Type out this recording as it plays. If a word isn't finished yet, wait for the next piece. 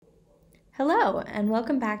Hello, and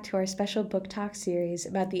welcome back to our special book talk series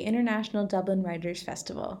about the International Dublin Writers'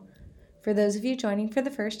 Festival. For those of you joining for the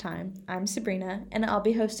first time, I'm Sabrina, and I'll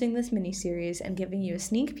be hosting this mini-series and giving you a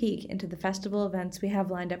sneak peek into the festival events we have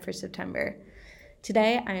lined up for September.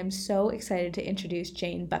 Today, I am so excited to introduce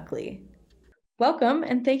Jane Buckley. Welcome,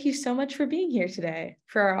 and thank you so much for being here today.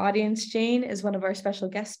 For our audience, Jane is one of our special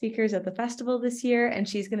guest speakers at the festival this year, and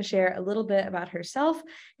she's going to share a little bit about herself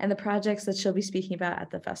and the projects that she'll be speaking about at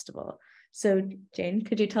the festival. So, Jane,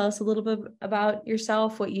 could you tell us a little bit about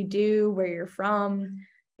yourself, what you do, where you're from,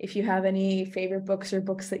 if you have any favorite books or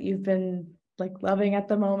books that you've been loving at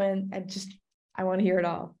the moment? I want to hear it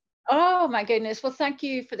all. Oh my goodness. Well, thank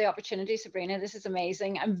you for the opportunity, Sabrina. This is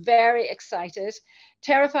amazing. I'm very excited,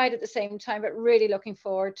 terrified at the same time, but really looking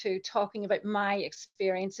forward to talking about my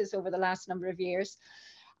experiences over the last number of years.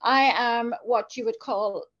 I am what you would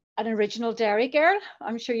call an original Derry girl.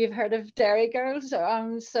 I'm sure you've heard of Derry girls.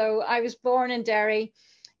 So I was born in Derry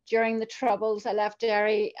during the Troubles. I left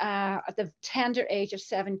Derry at the tender age of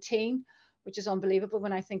 17, which is unbelievable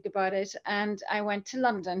when I think about it. And I went to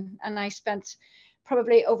London and I spent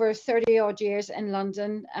probably over 30 odd years in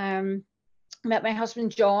London. Met my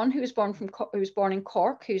husband John, who was born in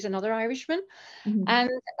Cork, who's another Irishman. Mm-hmm. And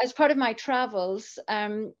as part of my travels,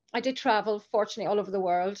 I did travel, fortunately, all over the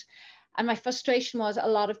world. And my frustration was a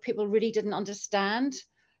lot of people really didn't understand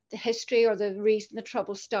the history or the reason the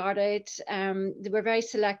trouble started. They were very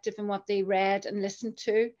selective in what they read and listened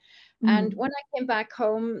to. Mm-hmm. And when I came back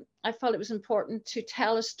home, I felt it was important to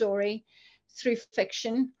tell a story through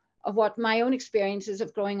fiction of what my own experiences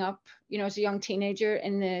of growing up, as a young teenager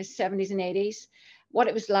in the 70s and 80s, what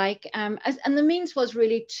it was like. And the means was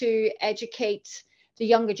really to educate the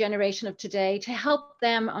younger generation of today, to help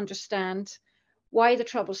them understand why the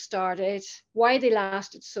trouble started, why they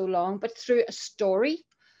lasted so long, but through a story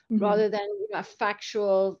rather than a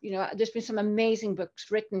factual, there's been some amazing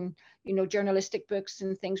books written, journalistic books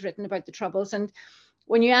and things written about the troubles. And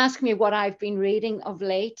when you ask me what I've been reading of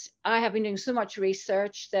late, I have been doing so much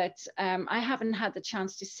research that I haven't had the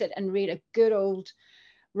chance to sit and read a good old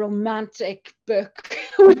romantic book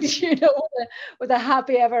with a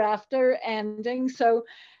happy ever after ending. So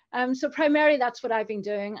primarily that's what I've been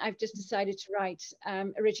doing. I've just decided to write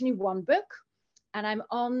originally one book, and I'm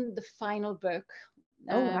on the final book.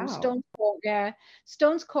 Oh, wow.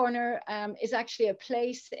 Stones Corner is actually a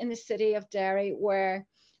place in the city of Derry where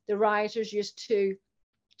the rioters used to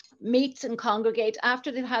meet and congregate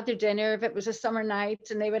after they've had their dinner. If it was a summer night,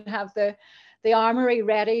 and they would have the armory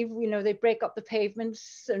ready, they break up the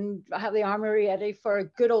pavements and have the armory ready for a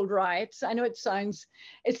good old riot. I know it sounds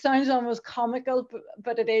almost comical,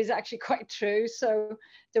 but it is actually quite true. So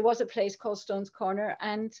there was a place called Stones Corner,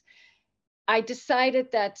 and I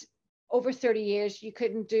decided that over 30 years you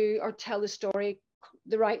couldn't do or tell the story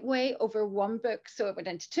the right way over one book. So it went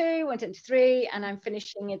into two, went into three, and I'm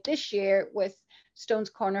finishing it this year with Stones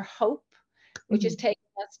Corner Hope, which is taking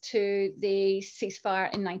us to the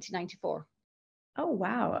ceasefire in 1994. Oh,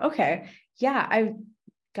 wow. Okay. Yeah,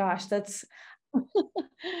 that's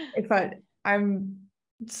I'm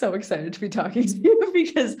so excited to be talking to you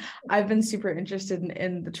because I've been super interested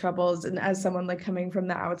in the Troubles, and as someone coming from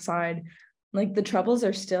the outside, the Troubles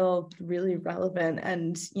are still really relevant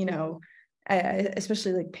and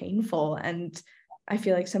especially painful, and I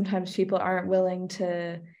feel like sometimes people aren't willing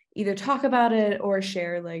to either talk about it or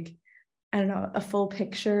share I don't know, a full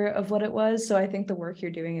picture of what it was. So I think the work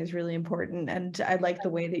you're doing is really important. And I like the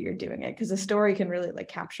way that you're doing it because a story can really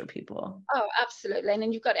capture people. Oh, absolutely. And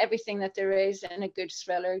then you've got everything that there is in a good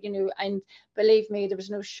thriller, and believe me, there was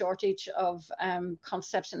no shortage of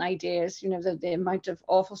concepts and ideas, the amount of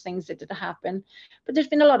awful things that did happen. But there's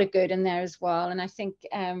been a lot of good in there as well. And I think,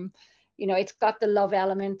 it's got the love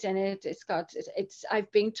element in it.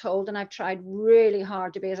 I've been told, and I've tried really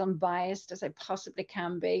hard to be as unbiased as I possibly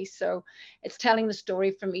can be. So it's telling the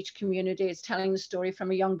story from each community. It's telling the story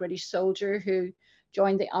from a young British soldier who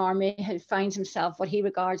joined the army, who finds himself what he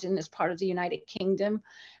regards in as part of the United Kingdom.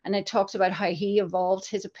 And it talks about how he evolved,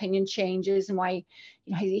 his opinion changes, and why,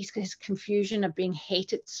 his confusion of being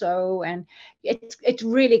hated so. And it's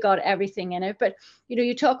really got everything in it. But,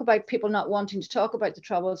 you talk about people not wanting to talk about the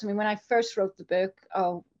Troubles. I mean, when I first wrote the book,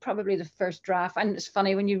 probably the first draft, and it's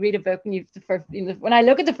funny when you read a book and when I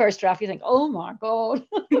look at the first draft, you think, oh my God.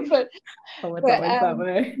 but it's always that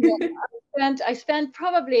way. I spent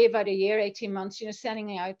probably about a year, 18 months,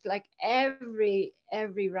 sending it out like every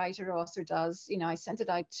writer author does. I sent it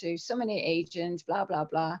out to so many agents, blah, blah,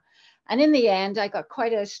 blah. And in the end, I got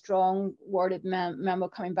quite a strong worded memo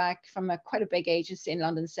coming back from quite a big agency in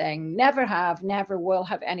London saying, never will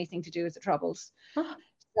have anything to do with the Troubles.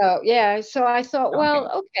 So yeah, so I thought, Okay.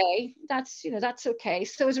 well, okay, that's okay.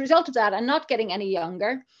 So as a result of that, I'm not getting any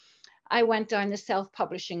younger. I went down the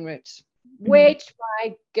self-publishing route, Mhm. which,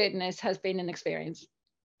 my goodness, has been an experience.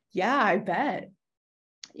 Yeah, I bet.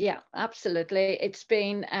 Yeah, absolutely. It's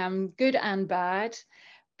been good and bad,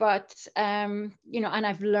 but and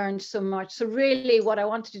I've learned so much. So really, what I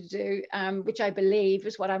wanted to do, which I believe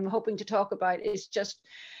is what I'm hoping to talk about, is just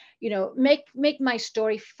make my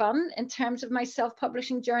story fun in terms of my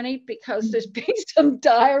self-publishing journey, because there's Mhm. been some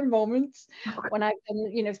dire moments when I've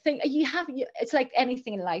been, think it's like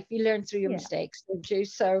anything in life, you learn through your Yeah. mistakes, don't you?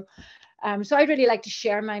 So I'd really like to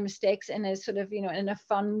share my mistakes in a sort of, in a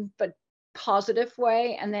fun but positive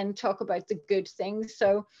way, and then talk about the good things.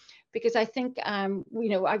 So, because I think, I'm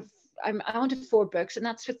on to 4 books, and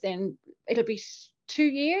that's within, it'll be 2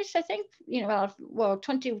 years, I think, well,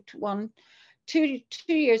 21, 2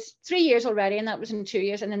 years, 3 years already, and that was in 2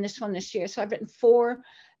 years, and then this one this year. So I've written 4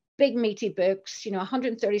 big meaty books,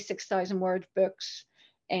 136,000 word books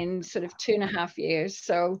in sort of 2.5 years.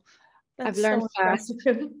 So I've That's learned so fast.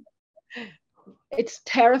 impressive. It's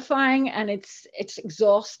terrifying, and it's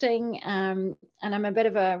exhausting, and I'm a bit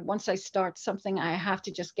of a, once I start something, I have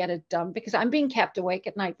to just get it done, because I'm being kept awake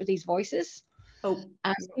at night with these voices Oh,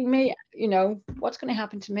 asking me, what's going to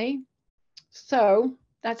happen to me. So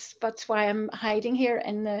that's why I'm hiding here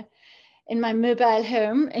in my mobile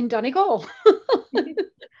home in Donegal,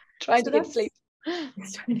 trying so to get sleep.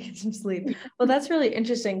 it's trying to get some sleep. Well, that's really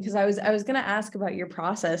interesting because I was gonna ask about your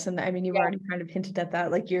process, and I mean, you've Yeah, already kind of hinted at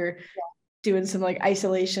that, like you're doing some like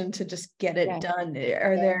isolation to just get it yeah, done.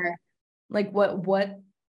 Are yeah. there like what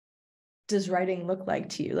does writing look like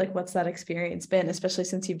to you? Like, what's that experience been, especially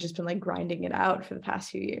since you've just been like grinding it out for the past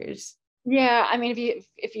few years? Yeah, I mean,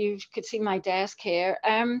 if you could see my desk here,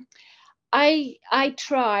 I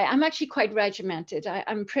try. I'm actually quite regimented.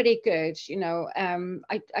 I'm pretty good,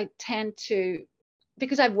 I tend to,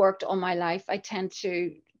 because I've worked all my life, I tend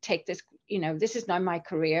to take this, this is now my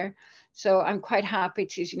career. So I'm quite happy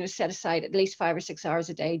to, set aside at least 5 or 6 hours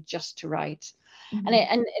a day just to write. And I,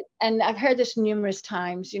 Mhm. and I've heard this numerous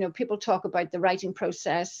times, people talk about the writing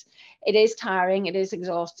process. It is tiring, it is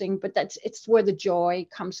exhausting, but it's where the joy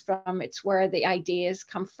comes from. It's where the ideas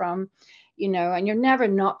come from, and you're never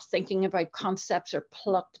not thinking about concepts or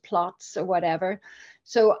plots or whatever.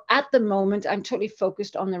 So at the moment, I'm totally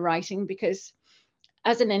focused on the writing, because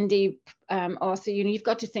as an indie author, you've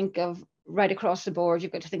got to think of right across the board.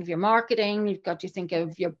 You've got to think of your marketing. You've got to think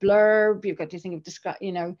of your blurb. You've got to think of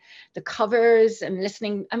the covers and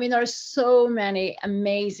listening. I mean, there are so many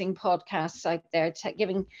amazing podcasts out there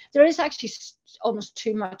giving. There is actually almost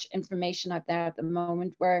too much information out there at the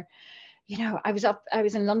moment. Where I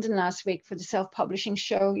was in London last week for the self-publishing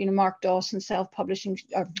show. Mark Dawson self-publishing,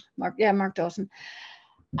 or Mark Dawson,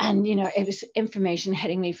 and it was information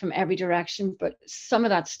hitting me from every direction. But some of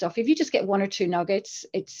that stuff, if you just get 1 or 2 nuggets,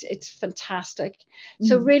 it's fantastic.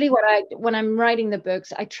 So Mhm. really, when I'm writing the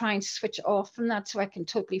books, I try and switch off from that so I can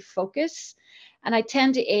totally focus, and I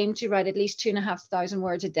tend to aim to write at least 2,500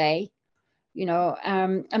 words a day.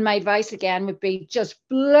 And my advice again would be just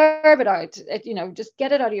blurb it out. Just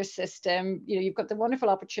get it out of your system. You've got the wonderful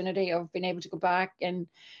opportunity of being able to go back and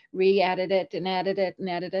re-edit it and edit it and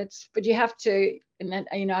edit it. But you have to, and then,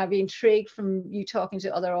 I'd be intrigued from you talking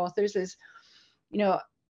to other authors is, you know,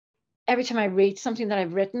 every time I read something that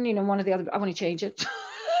I've written, one or the other, I want to change it.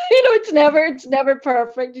 It's never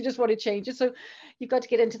perfect. You just want to change it. So you've got to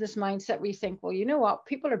get into this mindset where you think, well, you know what?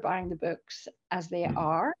 People are buying the books as they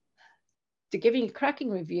are. They're giving you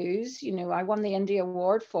cracking reviews. I won the Indie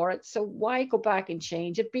Award for it. So why go back and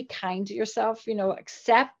change it? Be kind to yourself,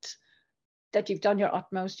 accept that you've done your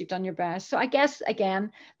utmost, you've done your best. So I guess,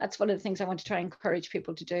 again, that's one of the things I want to try and encourage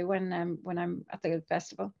people to do when I'm at the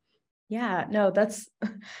festival. Yeah, no,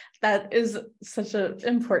 that is such an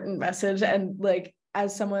important message. And like,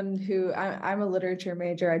 as someone who I'm a literature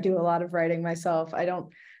major, I do a lot of writing myself.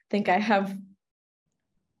 Think I have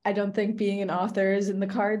I don't think being an author is in the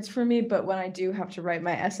cards for me, but when I do have to write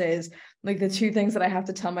my essays, like the two things that I have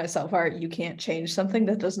to tell myself are you can't change something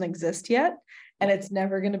that doesn't exist yet, and Yeah, it's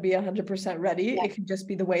never going to be 100% ready. yeah, It can just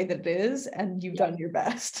be the way that it is, and you've yeah. done your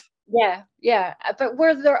best. Yeah, yeah. But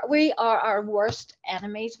we are our worst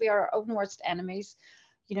enemies. We are our own worst enemies.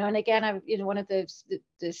 And again, one of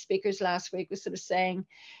the speakers last week was sort of saying,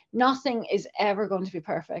 nothing is ever going to be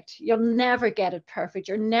perfect. You'll never get it perfect.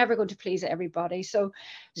 You're never going to please everybody. So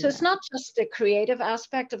it's Yeah. not just the creative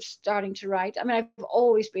aspect of starting to write. I mean, I've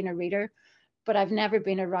always been a reader, but I've never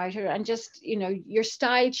been a writer. And just, your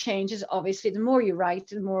style changes. Obviously, the more you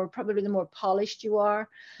write, probably the more polished you are.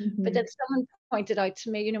 But then Mhm. someone pointed out to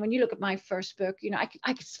me, when you look at my first book,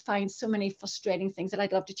 I could find so many frustrating things that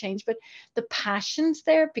I'd love to change, but the passion's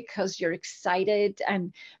there because you're excited,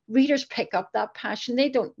 and readers pick up that passion. They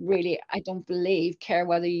don't really, I don't believe, care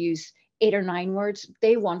whether you use 8 or 9 words.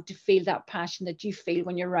 They want to feel that passion that you feel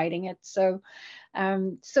when you're writing it. So,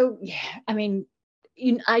 yeah, I mean,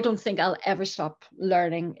 I don't think I'll ever stop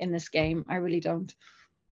learning in this game. I really don't.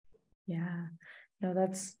 Yeah. No,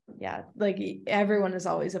 like everyone is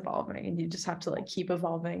always evolving, and you just have to like keep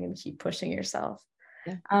evolving and keep pushing yourself.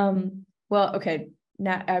 Yeah. Well, okay.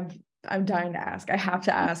 Now I'm dying to ask. I have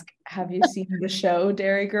to ask, have you seen the show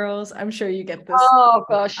Dairy Girls? I'm sure you get this. Oh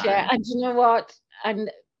gosh, yeah. And you know what?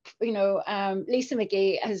 And Lisa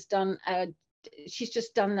McGee has done she's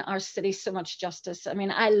just done our city so much justice. I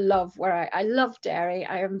mean, I love Derry.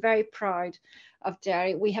 I am very proud of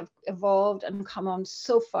Derry. We have evolved and come on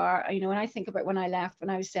so far. When I think about when I left when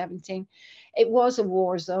I was 17, it was a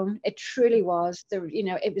war zone. It truly was.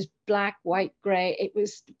 It was black, white, grey. It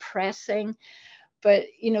was depressing. But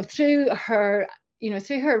through her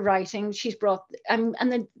writing, she's brought, and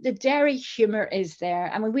the Derry humor is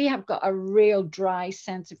there. I mean, we have got a real dry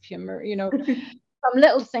sense of humor, from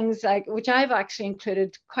little things like, which I've actually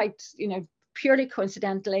included quite, purely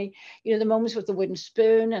coincidentally, the moments with the wooden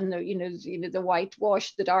spoon and the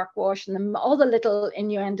whitewash, the dark wash, and all the little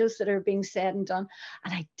innuendos that are being said and done.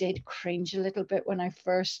 And I did cringe a little bit when I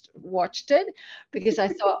first watched it, because I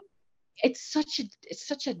thought it's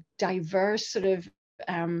such a diverse sort of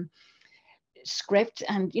script,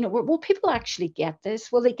 and will people actually get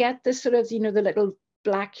this? Will they get this sort of the little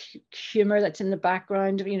black humor that's in the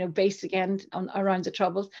background, based again around the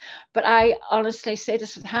Troubles? But I honestly say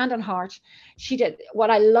this with hand on heart, she did. What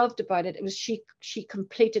I loved about it was she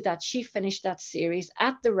completed that. She finished that series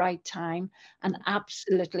at the right time and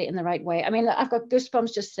absolutely in the right way. I mean, I've got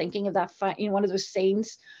goosebumps just thinking of that one of those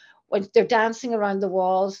scenes when they're dancing around the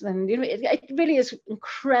walls, and it really is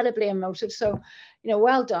incredibly emotive. So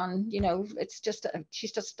well done. It's just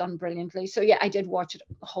she's just done brilliantly. So yeah, I did watch it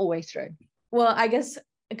the whole way through. Well, I guess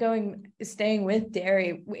staying with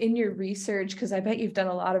Derry in your research, because I bet you've done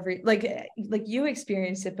a lot of like you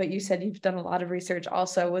experienced it, but you said you've done a lot of research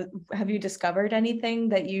also. Have you discovered anything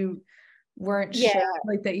that you weren't sure,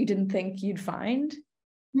 like that you didn't think you'd find?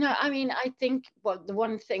 No, I mean, I think the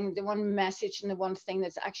one message and the one thing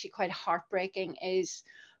that's actually quite heartbreaking is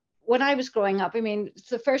when I was growing up. I mean,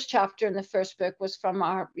 the first chapter in the first book was from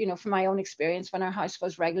from my own experience when our house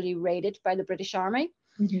was regularly raided by the British Army.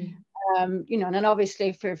 Mm-hmm. And then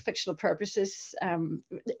obviously for fictional purposes,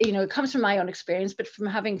 it comes from my own experience, but from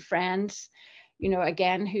having friends,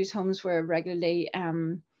 again, whose homes were regularly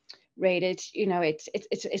raided,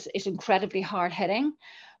 it's incredibly hard hitting.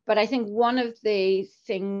 But I think one of the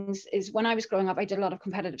things is when I was growing up, I did a lot of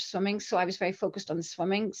competitive swimming. So I was very focused on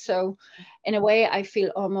swimming. So in a way, I feel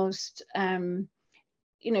almost,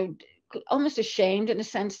 almost ashamed in a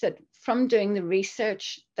sense that from doing the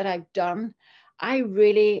research that I've done, I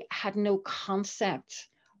really had no concept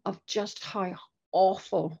of just how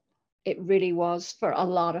awful it really was for a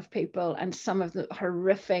lot of people, and some of the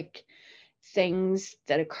horrific things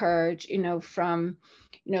that occurred, from,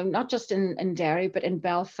 not just in Derry, but in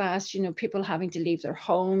Belfast, people having to leave their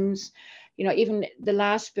homes, even the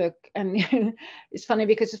last book. And it's funny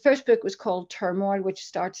because the first book was called Turmoil, which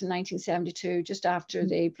starts in 1972, just after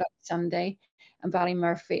the Bloody Sunday and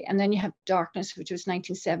Ballymurphy. And then you have Darkness, which was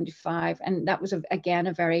 1975. And that was, again,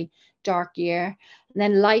 a very dark year. And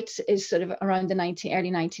then Light is sort of around the early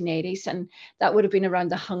 1980s. And that would have been around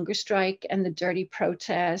the hunger strike and the dirty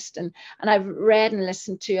protest. And I've read and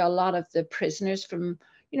listened to a lot of the prisoners from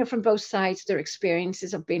both sides, their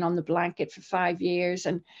experiences of being on the blanket for 5 years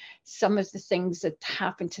and some of the things that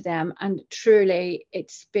happened to them. And truly,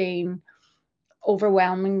 it's been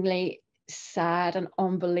overwhelmingly sad and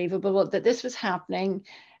unbelievable that this was happening.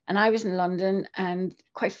 And I was in London, and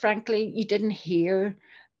quite frankly, you didn't hear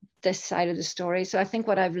this side of the story. So I think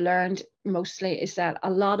what I've learned mostly is that a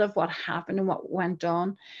lot of what happened and what went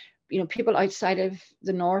on, people outside of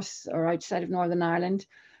the North or outside of Northern Ireland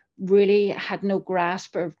really had no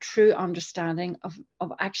grasp or true understanding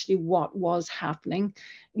of actually what was happening,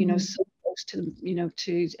 so close to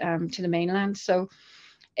to the mainland. So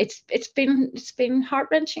it's been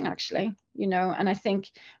heart-wrenching, actually, and I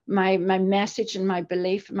think my message and my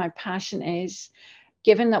belief and my passion is,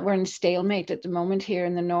 given that we're in stalemate at the moment here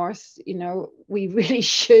in the North, we really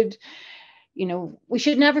should, we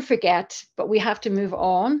should never forget, but we have to move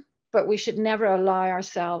on. But we should never allow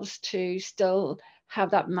ourselves to still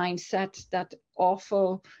have that mindset, that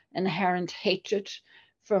awful inherent hatred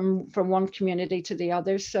from one community to the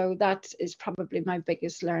other. So that is probably my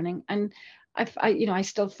biggest learning. And I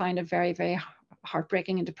still find it very, very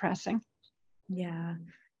heartbreaking and depressing. Yeah.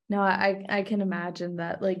 No, I can imagine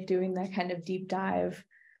that, like, doing that kind of deep dive,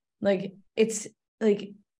 like it's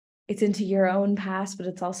into your own past, but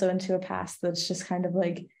it's also into a past that's just kind of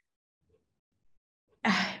like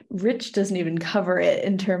rich doesn't even cover it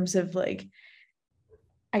in terms of, like,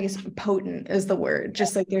 I guess potent is the word.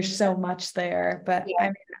 Just like there's so much there. But I Yeah.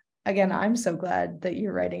 mean, again, I'm so glad that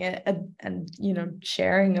you're writing it and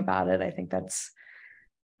sharing about it. I think that's,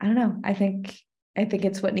 I don't know. I think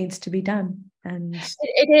it's what needs to be done. And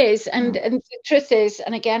It is, and the truth is,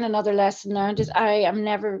 and again, another lesson learned is I am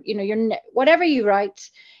never, whatever you write,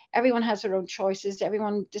 everyone has their own choices.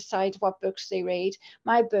 Everyone decides what books they read.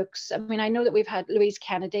 My books, I mean, I know that we've had Louise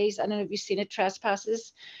Kennedy's. I don't know if you've seen it,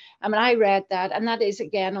 Trespasses. I mean, I read that, and that is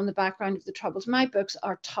again on the background of the Troubles. My books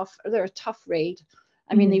are tough. They're a tough read.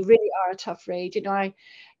 I mean, they really are a tough read. There's a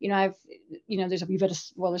wee bit of,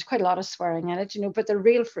 well, there's quite a lot of swearing in it, but they're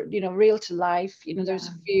real real to life. There's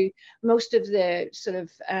a few, most of the sort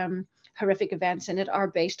of horrific events in it are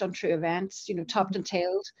based on true events, topped and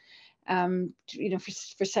tailed,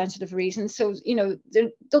 for sensitive reasons. So,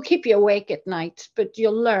 they'll keep you awake at night, but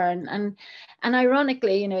you'll learn. And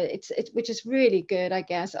ironically, it's which is really good, I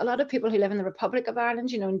guess. A lot of people who live in the Republic of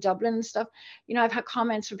Ireland, in Dublin and stuff, I've had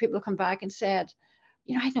comments from people who come back and said,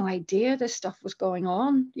 I had no idea this stuff was going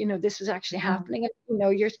on. This was actually happening.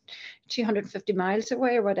 And, you're 250 miles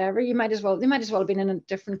away or whatever. They might as well have been in a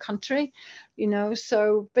different country,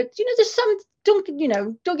 So, but there's some.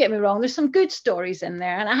 Don't get me wrong. There's some good stories in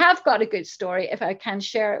there, and I have got a good story if I can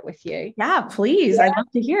share it with you. yeah, please. I'd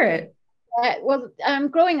love to hear it. Well,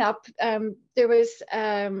 growing up, there was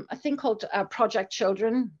a thing called Project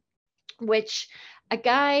Children, which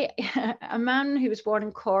a man who was born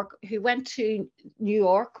in Cork, who went to New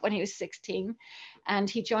York when he was 16, and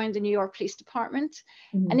he joined the New York Police Department.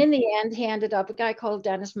 And in the end, he ended up, a guy called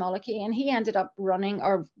Dennis Mullicky, and he ended up running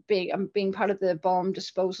or being part of the bomb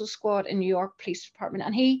disposal squad in New York Police Department.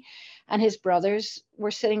 And he and his brothers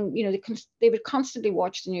were sitting, they would constantly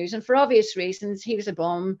watch the news. And for obvious reasons, he was a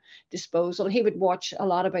bomb disposal. He would watch a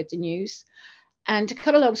lot about the news. And to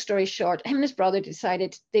cut a long story short, him and his brother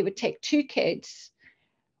decided they would take two kids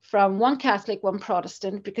from one Catholic, one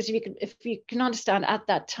Protestant, because if you can understand, at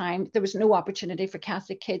that time, there was no opportunity for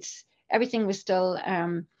Catholic kids. Everything was still,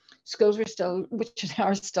 schools were still, which they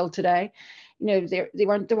are still today, there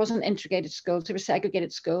wasn't integrated schools, there were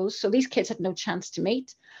segregated schools. So these kids had no chance to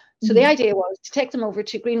meet. So the idea was to take them over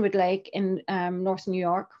to Greenwood Lake in North New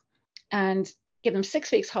York and give them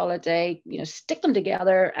 6 weeks holiday, stick them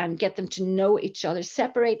together and get them to know each other,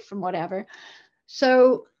 separate from whatever.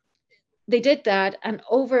 So they did that, and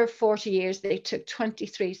over 40 years, they took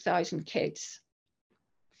 23,000 kids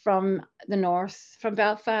from the north, from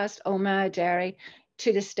Belfast, Omagh, Derry,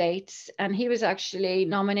 to the States. And he was actually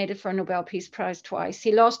nominated for a Nobel Peace Prize twice.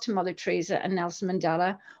 He lost to Mother Teresa and Nelson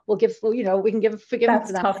Mandela. We can forgive him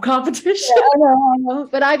for that. Tough competition. Yeah, I know.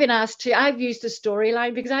 But I've been asked to, I've used the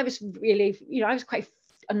storyline because I was really, I was quite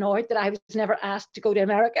annoyed that I was never asked to go to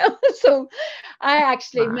America. So I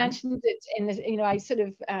actually mentioned it in the, I sort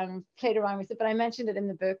of played around with it, but I mentioned it in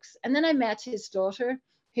the books. And then I met his daughter,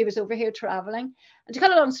 who was over here traveling. And to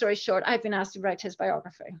cut a long story short, I've been asked to write his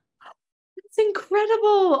biography. It's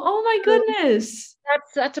incredible. Oh my goodness.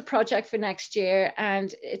 That's a project for next year,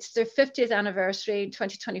 and it's their 50th anniversary,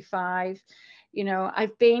 2025.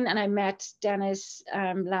 I've been and I met Dennis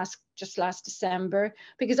last December,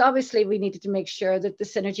 because obviously we needed to make sure that the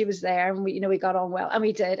synergy was there, and we got on well, and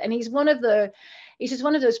we did. And he's just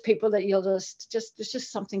one of those people that you'll there's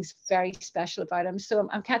just something very special about him. So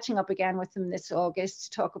I'm catching up again with him this August to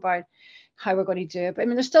talk about how we're going to do it. But I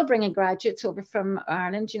mean, they're still bringing graduates over from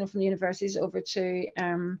Ireland, from the universities over to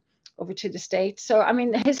the States. So I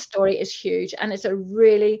mean, his story is huge, and it's a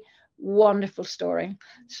really wonderful story.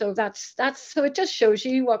 So that's so it just shows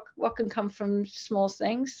you what can come from small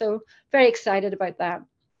things. So very excited about that.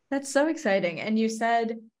 That's so exciting. And you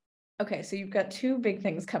said, okay, so you've got two big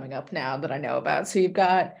things coming up now that I know about. So you've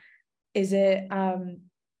got, is it oh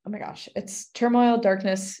my gosh, it's Turmoil,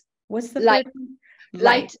 Darkness, what's the Light.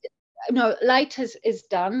 Light. No, Light is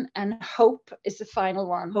done, and Hope is the final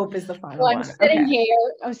one. Hope is the final one. I'm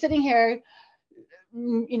sitting here,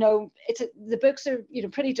 the books are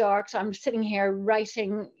pretty dark, so I'm sitting here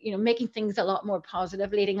writing, making things a lot more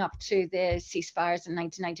positive, leading up to the ceasefires in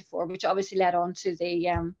 1994, which obviously led on to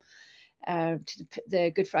the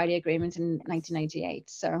Good Friday Agreement in 1998.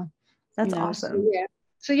 So that's awesome. So, yeah.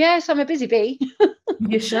 So yes, I'm a busy bee.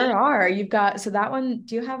 You sure are. You've got, so that one,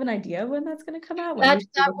 do you have an idea when that's going to come out? When we That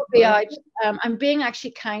should be looking will be forward out. to it? I'm being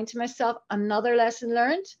actually kind to myself. Another lesson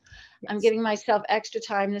learned. I'm Yes. giving myself extra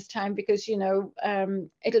time this time because it'll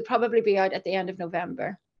probably be out at the end of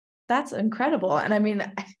November. That's incredible. And I mean,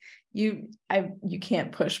 you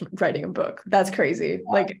can't push writing a book. That's crazy.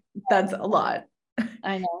 Like that's a lot.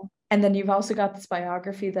 I know. And then you've also got this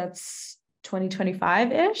biography that's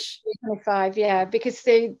 2025-ish. 25, yeah, because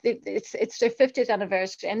it's their 50th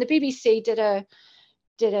anniversary, and the BBC did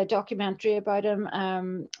a documentary about him,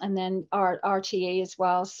 and then RTE as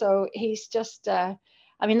well. So he's just, I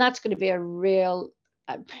mean, that's going to be a real.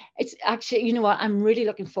 It's actually, you know what, I'm really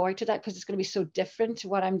looking forward to that because it's going to be so different to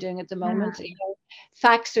what I'm doing at the Yeah. moment.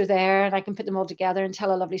 Facts are there, and I can put them all together and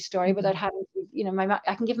tell a lovely story without having to,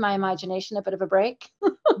 I can give my imagination a bit of a break.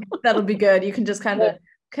 That'll be good. You can just kind of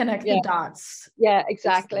connect the Yeah, dots yeah,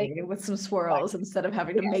 exactly. with some swirls instead of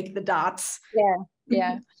having to make the dots. Yeah,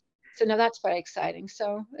 yeah. So no, that's very exciting.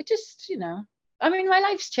 So it just, I mean, my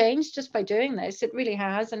life's changed just by doing this. It really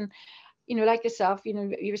has. And, like yourself,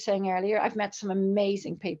 you were saying earlier, I've met some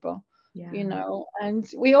amazing people, Yeah. and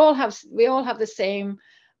we all have the same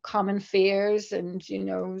common fears, and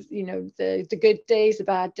the good days, the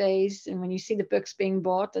bad days. And when you see the books being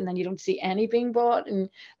bought and then you don't see any being bought, and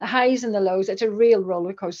the highs and the lows, it's a real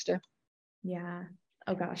roller coaster. Yeah.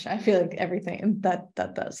 Oh gosh, I feel like everything that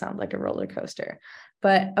does sound like a roller coaster.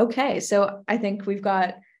 But okay, so I think we've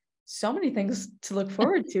got so many things to look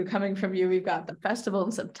forward to coming from you. We've got the festival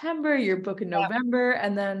in September, your book in Yeah. November,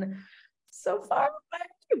 and then so far away,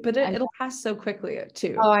 but it'll pass so quickly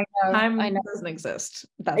too. Oh, I know. I Time know. doesn't exist.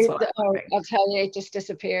 That's what I'm learning. I'll tell you, it just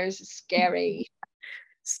disappears. It's scary.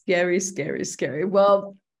 Scary, scary, scary.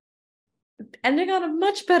 Well, ending on a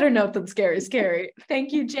much better note than scary, scary.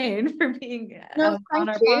 Thank you, Jane, for being No, on thank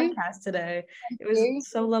our you. podcast today. Thank It was you.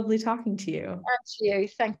 so lovely talking to you. And to you.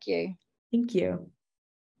 Thank you. Thank you.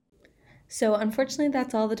 So, unfortunately,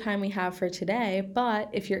 that's all the time we have for today. But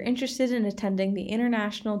if you're interested in attending the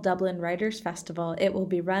International Dublin Writers Festival, it will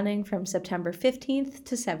be running from September 15th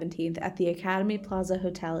to 17th at the Academy Plaza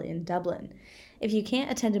Hotel in Dublin. If you can't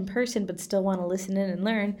attend in person but still want to listen in and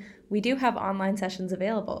learn, we do have online sessions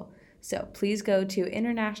available. So please go to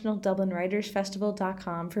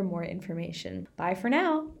internationaldublinwritersfestival.com for more information. Bye for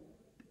now.